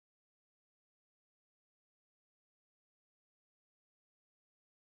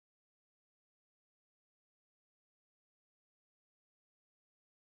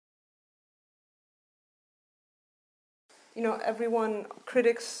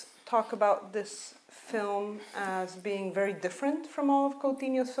critics talk about this film as being very different from all of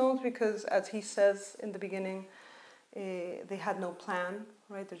Coutinho's films because, as he says in the beginning, they had no plan,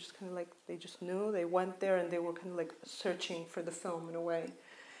 right? They're just kind of like, they just knew, they went there and they were kind of like searching for the film in a way.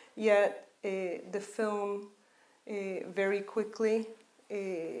 Yet the film very quickly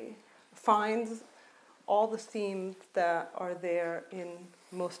finds all the themes that are there in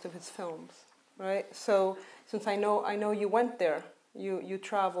most of his films, right? So since I know you went there, you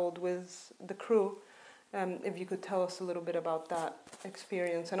traveled with the crew, if you could tell us a little bit about that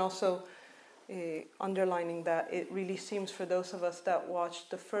experience, and also underlining that it really seems for those of us that watched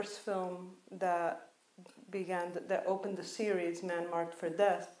the first film that opened the series, Man Marked for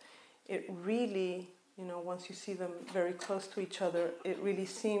Death, it really, once you see them very close to each other, it really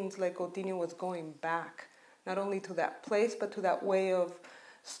seems like Coutinho was going back, not only to that place, but to that way of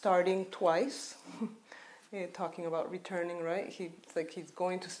starting twice. Talking about returning, right? He's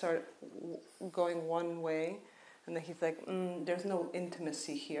going to start going one way, and then he's like, there's no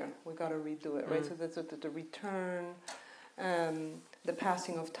intimacy here. We got to redo it, right? So that's the return, the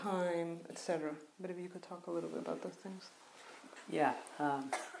passing of time, etc. But if you could talk a little bit about those things. Yeah.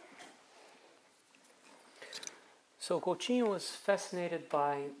 So Coutinho was fascinated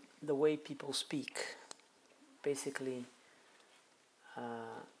by the way people speak. Basically,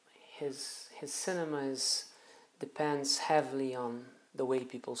 his cinema depends heavily on the way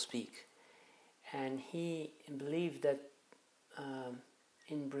people speak, and he believed that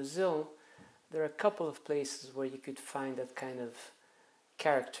in Brazil there are a couple of places where you could find that kind of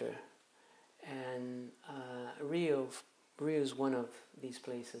character, and Rio is one of these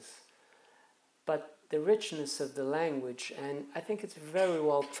places. But the richness of the language, and I think it's very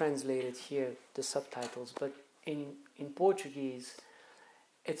well translated here, the subtitles, but in Portuguese,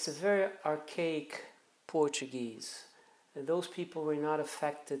 it's a very archaic Portuguese. Those people were not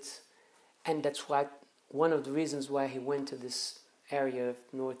affected, and that's why one of the reasons why he went to this area of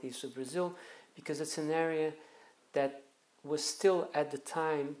northeast of Brazil, because it's an area that was still at the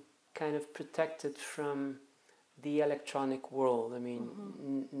time kind of protected from the electronic world. I mean,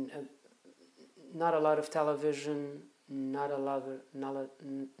 not a lot of television, not a lot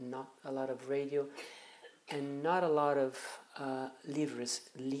of radio, and not a lot of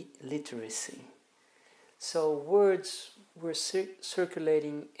literacy. So words were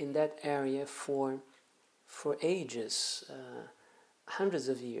circulating in that area for ages, hundreds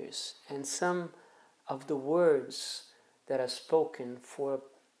of years, and some of the words that are spoken for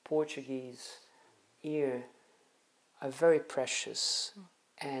Portuguese ear are very precious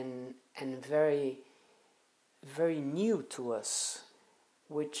and very, very new to us,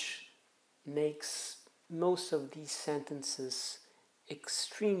 which makes most of these sentences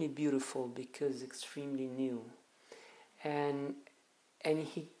extremely beautiful because extremely new. And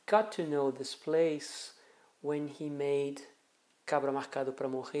he got to know this place when he made Cabra Marcado para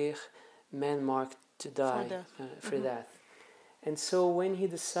Morrer, Man Marked to Die, for death. And so when he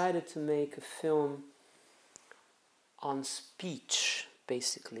decided to make a film on speech,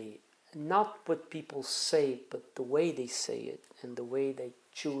 basically, not what people say, but the way they say it and the way they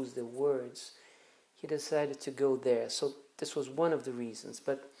choose the words, he decided to go there. So this was one of the reasons.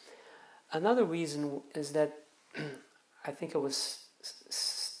 But another reason is that I think I was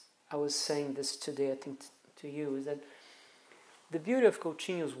saying this today, I think to you, is that the beauty of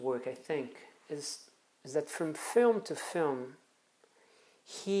Coutinho's work, I think, is that from film to film,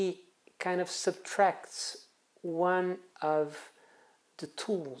 he kind of subtracts one of the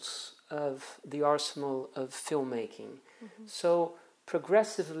tools of the arsenal of filmmaking. So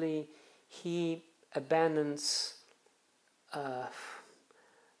progressively he abandons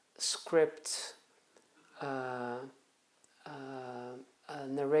script,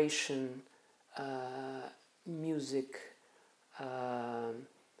 narration, music,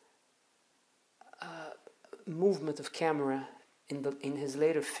 movement of camera. In his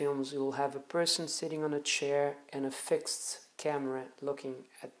later films, you will have a person sitting on a chair and a fixed camera looking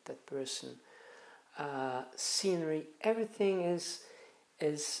at that person. Scenery, everything is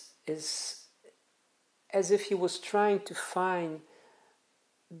as if he was trying to find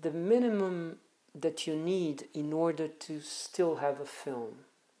the minimum that you need in order to still have a film.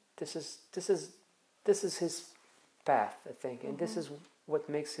 This is his path, I think, and this is what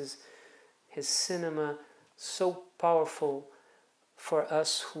makes his cinema so powerful for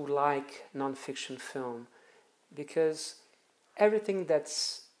us who like non-fiction film, because everything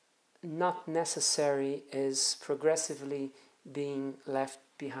that's not necessary is progressively being left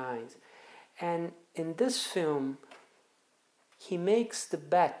behind. And in this film, he makes the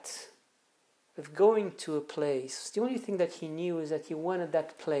bet of going to a place. The only thing that he knew is that he wanted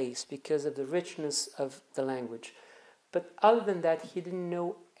that place because of the richness of the language. But other than that, he didn't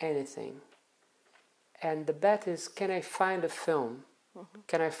know anything. And the bet is, can I find a film?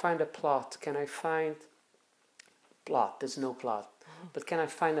 Can I find a plot? Can I find plot? There's no plot. But can I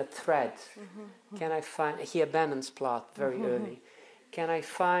find a thread? Can I find... He abandons plot very early. Can I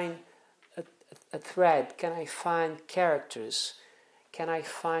find a thread? Can I find characters? Can I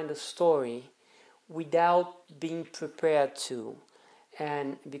find a story without being prepared to?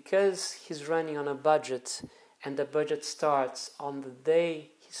 And because he's running on a budget, and the budget starts on the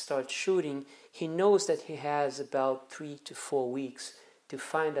day he starts shooting, he knows that he has about 3 to 4 weeks to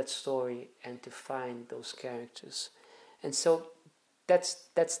find that story and to find those characters. And so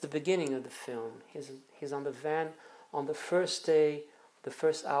that's the beginning of the film. He's on the van on the first day, the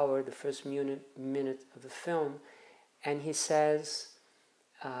first hour, the first minute of the film, and he says,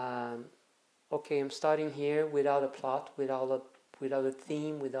 okay, I'm starting here without a plot, without a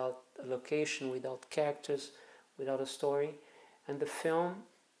theme, without a location, without characters, without a story, and the film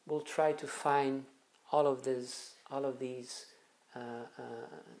will try to find all of these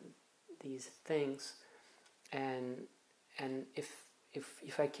things, and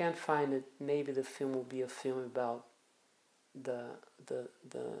if I can't find it, maybe the film will be a film about the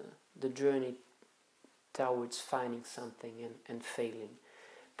journey towards finding something and failing.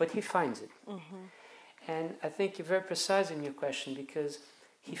 But he finds it. And I think you're very precise in your question, because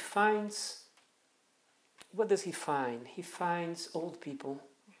he finds... What does he find? He finds old people,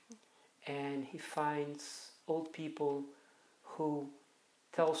 and he finds old people who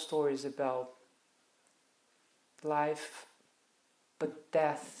tell stories about life, but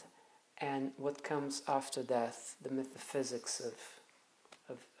death, and what comes after death, the metaphysics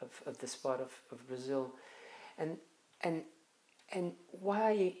of this part of Brazil. And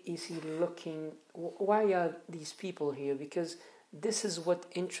why is he looking, why are these people here? Because this is what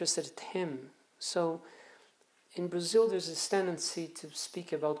interested him. So in Brazil there's this tendency to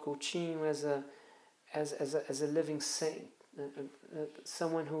speak about Coutinho as a living saint,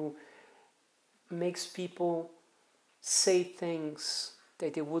 someone who makes people say things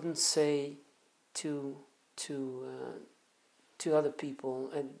that they wouldn't say to other people,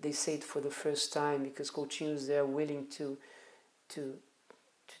 and they say it for the first time because Coutinho is there willing to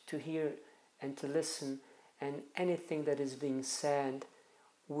hear and to listen, and anything that is being said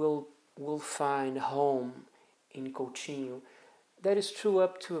will find home in Coutinho. That is true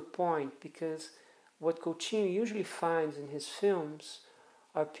up to a point, because what Coutinho usually finds in his films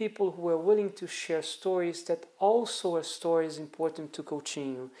are people who are willing to share stories that also are stories important to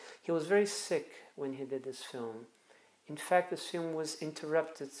Coutinho. He was very sick when he did this film. In fact, this film was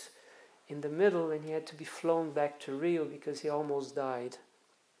interrupted in the middle, and he had to be flown back to Rio because he almost died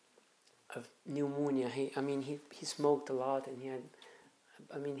of pneumonia. He smoked a lot,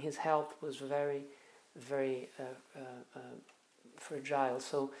 and his health was very, very fragile.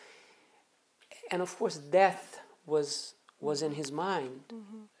 So, and of course, death was in his mind,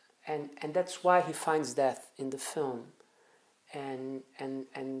 and that's why he finds death in the film, and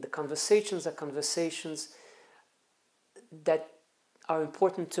the conversations are conversations that are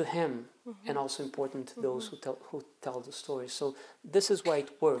important to him, and also important to those who tell the story. So this is why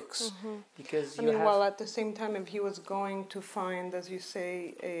it works, because while at the same time, if he was going to find, as you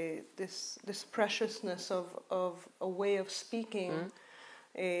say, this preciousness of a way of speaking,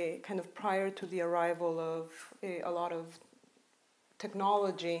 kind of prior to the arrival of a lot of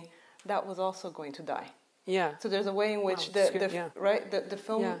technology, that was also going to die. Yeah. So there's a way in which the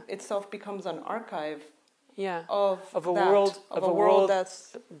film itself becomes an archive. Yeah. Of a world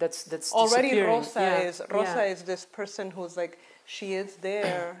that's already Rosa is this person who's like, she is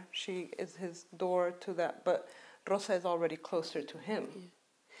there, she is his door to that, but Rosa is already closer to him,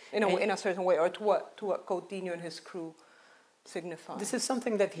 in a certain way, or to what Coutinho and his crew signify. This is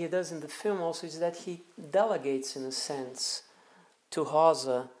something that he does in the film also, is that he delegates, in a sense, to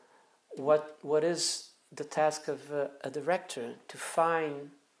Rosa what is the task of a director, to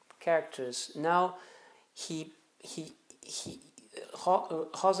find characters. Now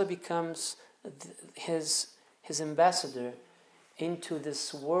Rosa becomes his ambassador into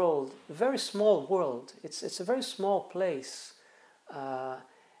this world, a very small world. It's a very small place,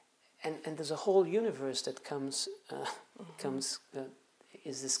 and there's a whole universe that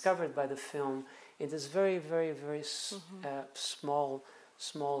is discovered by the film in this very, very, very small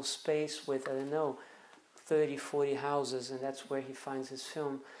space with, I don't know, 30, 40 houses, and that's where he finds his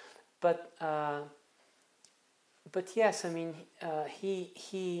film. But yes,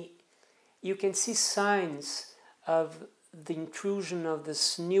 you can see signs of the intrusion of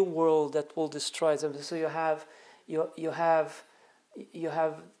this new world that will destroy them. So you have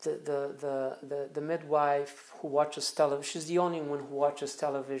the midwife who watches television. She's the only one who watches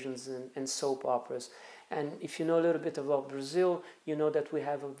televisions and soap operas. And if you know a little bit about Brazil, you know that we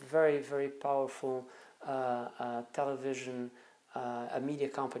have a very, very powerful television, a media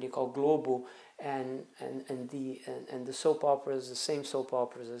company called Globo, and the soap operas, the same soap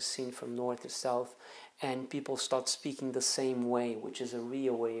operas are seen from north to south, and people start speaking the same way, which is a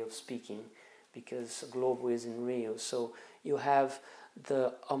Rio way of speaking, because Globo is in Rio. So you have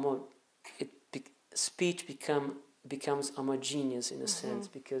speech becomes homogeneous in a sense,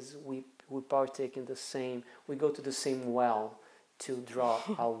 because we partake in the same, we go to the same well to draw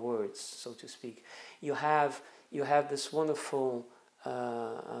our words, so to speak. You have this wonderful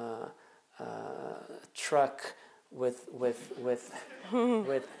truck with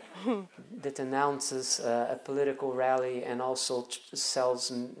that announces a political rally and also sells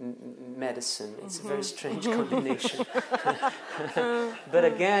medicine. It's a very strange combination. But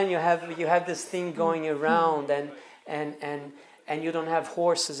again, you have this thing going around, and you don't have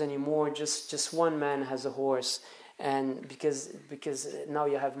horses anymore. Just one man has a horse, and because now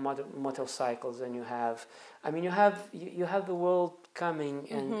you have motorcycles, and you have the world coming,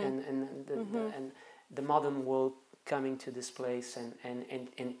 and the modern world coming to this place, and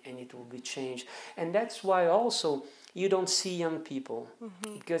it will be changed. And that's why also you don't see young people,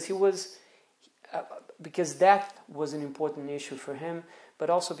 because death was an important issue for him,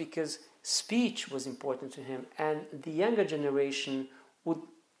 but also because speech was important to him, and the younger generation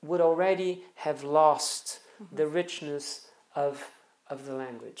would already have lost the richness of the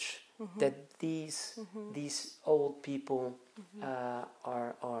language that these old people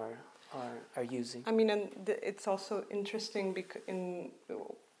are using. I mean, and it's also interesting in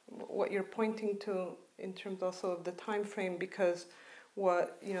what you're pointing to in terms also of the time frame, because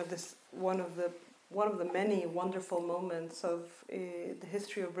this one of the many wonderful moments of the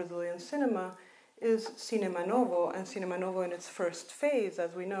history of Brazilian cinema is Cinema Novo, and Cinema Novo in its first phase,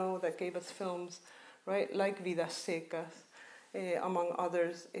 as we know, that gave us films, right, like Vidas Secas, among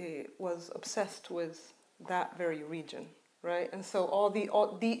others, was obsessed with that very region, right? And so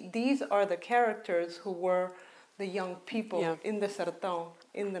these are the characters who were the young people in the Sertão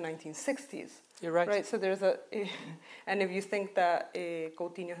in the 1960s. You're right. Right. So there's and if you think that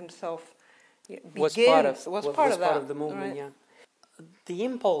Coutinho himself was part of the movement, right? yeah. The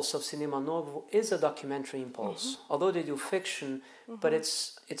impulse of Cinema Novo is a documentary impulse, although they do fiction, but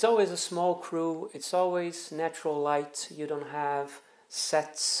it's always a small crew, it's always natural light, you don't have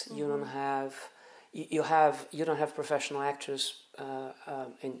sets, you don't have professional actors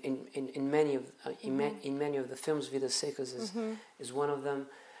in many of the films. Vidas Secas is one of them.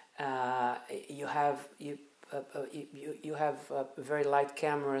 You have very light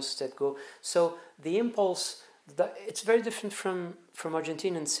cameras that go. So the impulse, it's very different from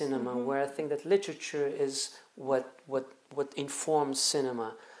Argentinian cinema, where I think that literature is what informs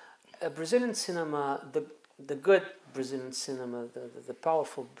cinema. Brazilian cinema, the good Brazilian cinema, the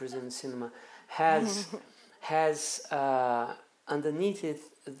powerful Brazilian cinema has underneath it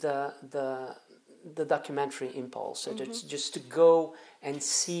the documentary impulse. So just to go and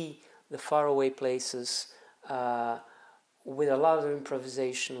see the faraway places with a lot of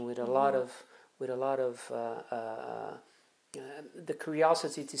improvisation, with a lot of the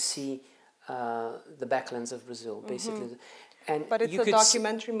curiosity to see the backlands of Brazil, basically. But it's a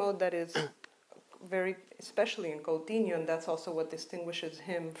documentary mode that is very, especially in Coutinho, and that's also what distinguishes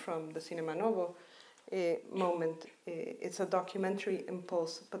him from the Cinema Novo moment. It's a documentary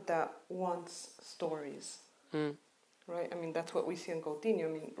impulse, but that wants stories. Right? I mean, that's what we see in Coutinho.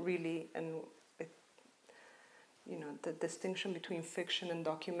 I mean, really, and the distinction between fiction and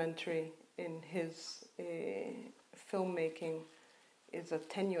documentary in his filmmaking is a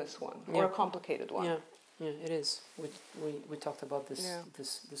tenuous one, or a complicated one. Yeah, it is. We talked about this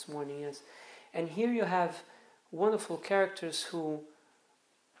this morning, yes. And here you have wonderful characters who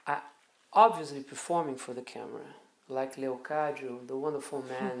are obviously performing for the camera, like Leocádio, the wonderful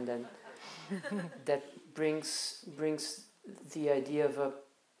man that brings the idea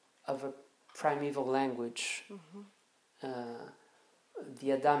of a primeval language,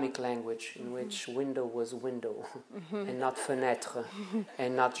 the Adamic language, in which window was window, and not fenêtre,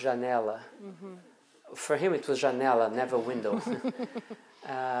 and not janela. For him it was janela, never window.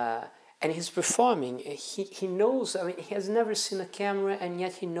 And he's performing. He knows, I mean, he has never seen a camera, and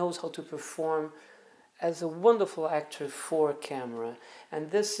yet he knows how to perform as a wonderful actor for a camera.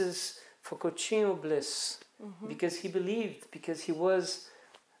 And this is, for Coutinho, bliss, because he believed, because he was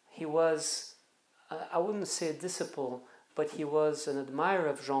I wouldn't say a disciple, but he was an admirer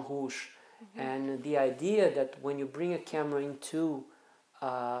of Jean Rouch, and the idea that when you bring a camera into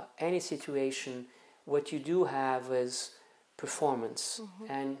any situation, what you do have is performance,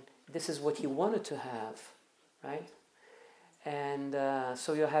 and this is what he wanted to have, right? And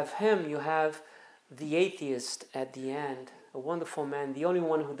so you have him, you have the atheist at the end, a wonderful man, the only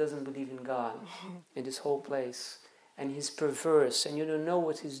one who doesn't believe in God in this whole place. And he's perverse, and you don't know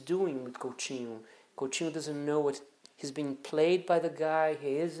what he's doing with Coutinho. Coutinho doesn't know what he's being played by the guy,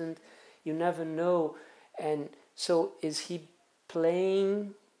 he isn't. You never know. And so is he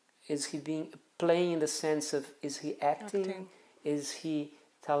playing? Is he being playing in the sense of, is he acting? Is he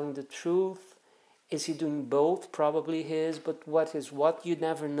telling the truth? Is he doing both? Probably he is, but what is what? You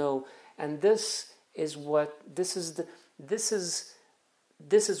never know. And this is what, this is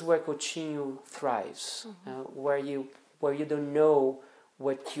where Coutinho thrives, where you don't know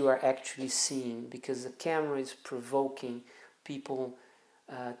what you are actually seeing, because the camera is provoking people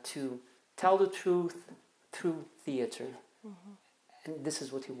to tell the truth through theater, and this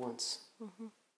is what he wants.